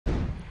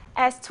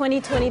As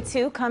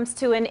 2022 comes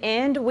to an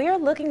end, we're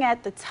looking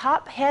at the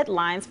top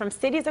headlines from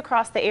cities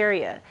across the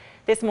area.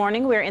 This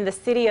morning, we're in the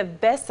city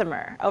of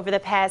Bessemer. Over the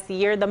past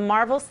year, the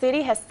Marvel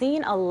City has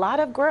seen a lot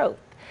of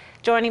growth.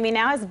 Joining me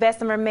now is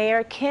Bessemer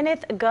Mayor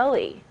Kenneth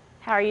Gulley.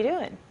 How are you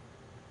doing?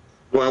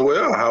 Doing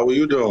well. How are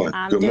you doing?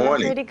 Good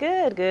morning. Pretty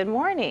good. Good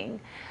morning.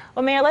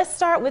 Well, Mayor, let's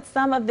start with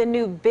some of the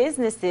new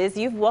businesses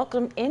you've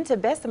welcomed into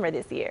Bessemer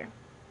this year.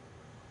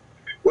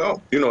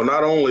 Well,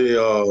 not only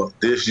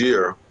this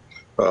year,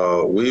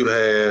 we've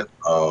had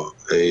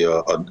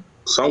a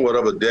somewhat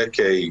of a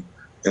decade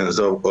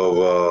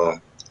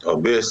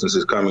of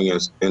businesses coming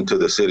into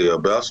the city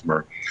of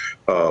Bessemer.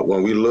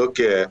 When we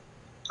look at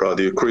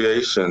the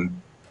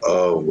creation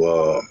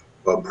of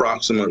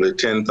approximately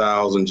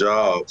 10,000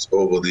 jobs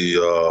over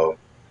the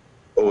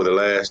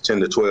last 10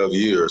 to 12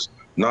 years,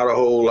 not a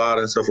whole lot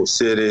of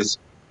cities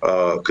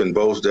can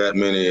boast that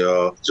many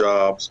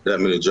jobs, that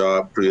many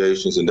job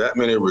creations, and that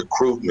many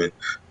recruitment,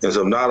 and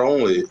so not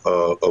only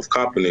of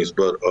companies,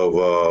 but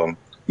of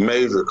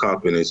major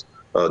companies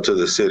to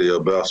the city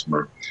of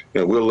Bessemer.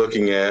 And we're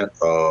looking at,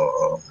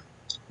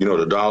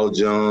 the Dollar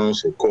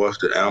Generals, of course,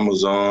 the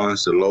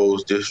Amazons, the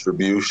Lowe's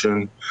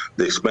distribution,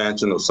 the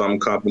expansion of some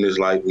companies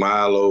like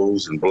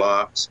Milo's and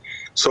Blocks,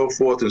 so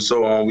forth and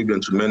so on. We've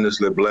been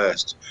tremendously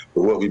blessed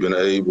with what we've been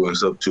able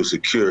to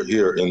secure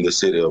here in the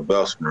city of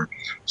Bessemer.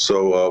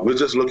 So we're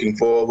just looking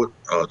forward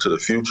to the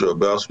future of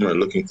Bessemer and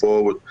looking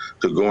forward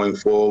to going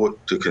forward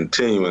to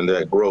continuing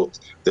that growth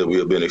that we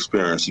have been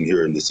experiencing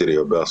here in the city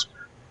of Bessemer.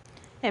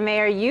 And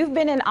Mayor, you've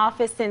been in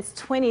office since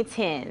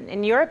 2010.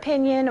 In your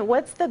opinion,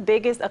 what's the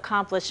biggest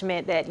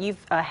accomplishment that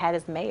you've had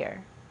as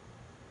mayor?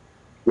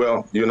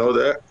 Well,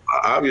 that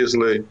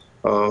obviously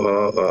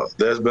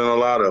there's been a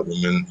lot of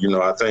them, and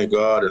I thank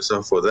God and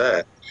stuff for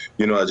that.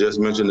 I just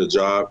mentioned the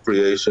job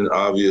creation.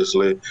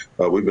 Obviously,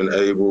 we've been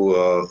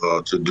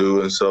able to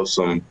do and stuff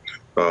some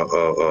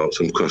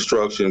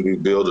construction. We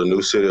built a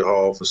new city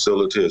hall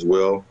facility as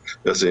well.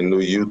 That's a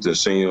new youth and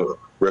senior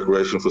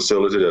recreation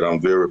facility that I'm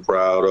very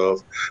proud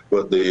of.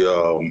 But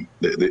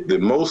the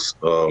most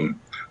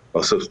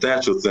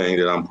substantial thing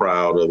that I'm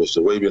proud of is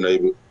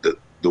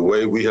the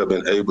way we have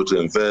been able to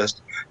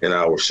invest in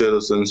our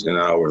citizens and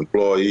our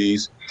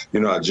employees.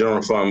 Our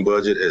general fund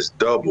budget has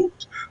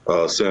doubled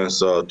since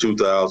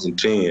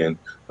 2010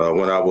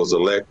 when I was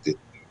elected.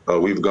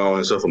 We've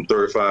gone from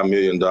 $35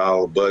 million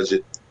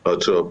budget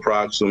to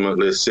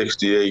approximately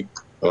 $68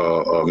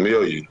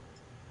 million,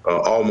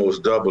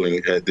 almost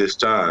doubling at this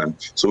time.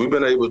 So we've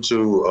been able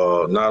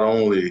to not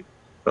only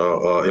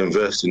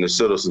invest in the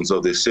citizens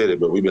of this city,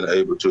 but we've been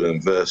able to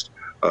invest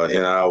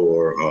in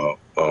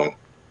our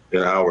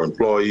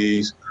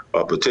employees,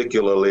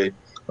 particularly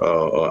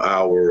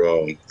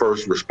our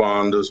first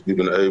responders. We've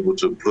been able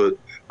to put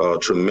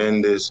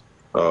tremendous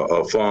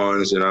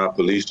funds in our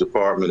police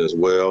department as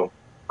well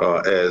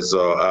as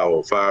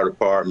our fire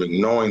department,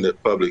 knowing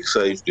that public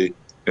safety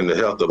and the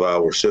health of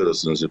our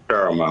citizens is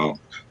paramount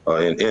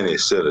in any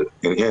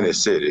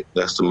city.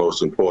 That's the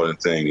most important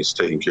thing, is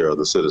taking care of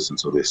the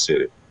citizens of this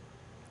city.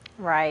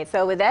 Right.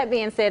 So with that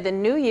being said, the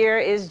new year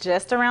is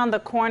just around the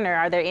corner.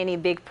 Are there any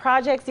big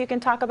projects you can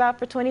talk about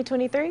for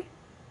 2023?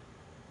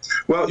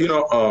 Well,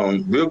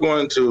 we're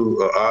going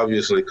to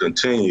obviously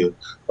continue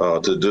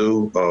to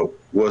do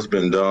what's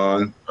been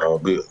done.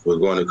 We're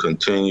going to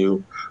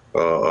continue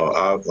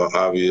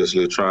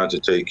obviously trying to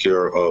take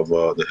care of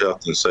the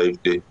health and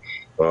safety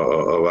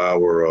of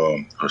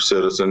our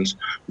citizens.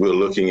 We're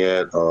looking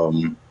at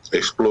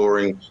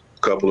exploring a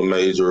couple of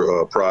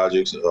major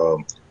projects.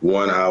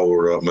 One,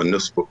 our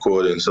municipal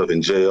court and stuff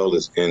in jail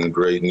is in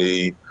great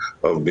need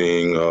of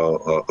being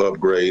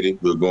upgraded.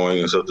 We're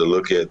going to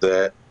look at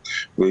that.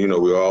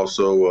 We're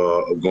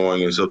also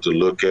going to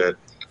look at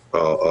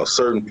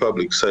certain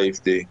public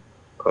safety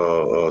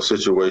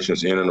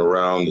situations in and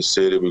around the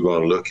city. We're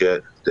going to look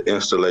at the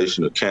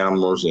installation of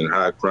cameras in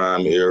high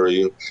crime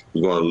area.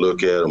 We're going to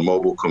look at a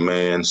mobile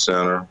command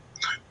center.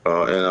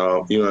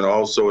 And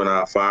also in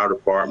our fire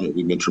department,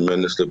 we've been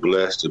tremendously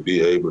blessed to be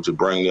able to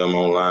bring them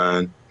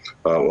online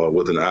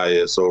with an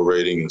ISO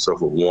rating and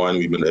stuff of 1.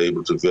 We've been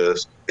able to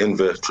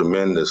invest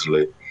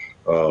tremendously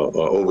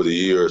over the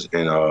years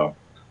in our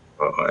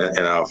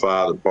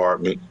fire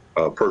department,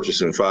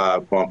 purchasing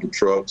 5 pumper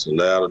trucks, a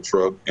ladder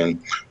truck,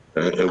 and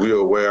we are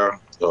aware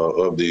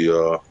of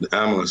the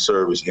ambulance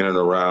service in and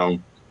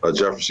around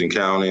Jefferson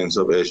County and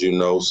stuff, as you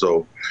know.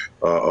 So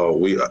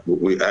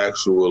we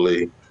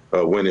actually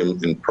went in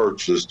and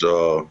purchased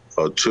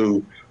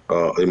 2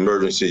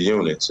 emergency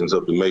units and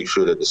stuff to make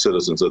sure that the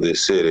citizens of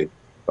this city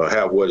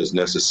have what is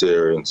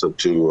necessary and so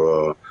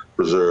to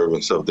preserve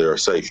and so their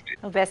safety.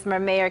 Well, Bessemer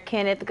Mayor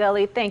Kenneth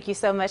Gulley, thank you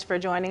so much for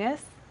joining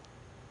us.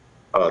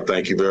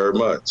 Thank you very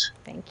much.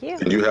 Thank you.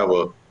 And you have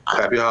a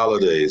happy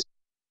holidays.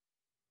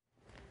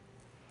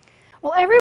 Well,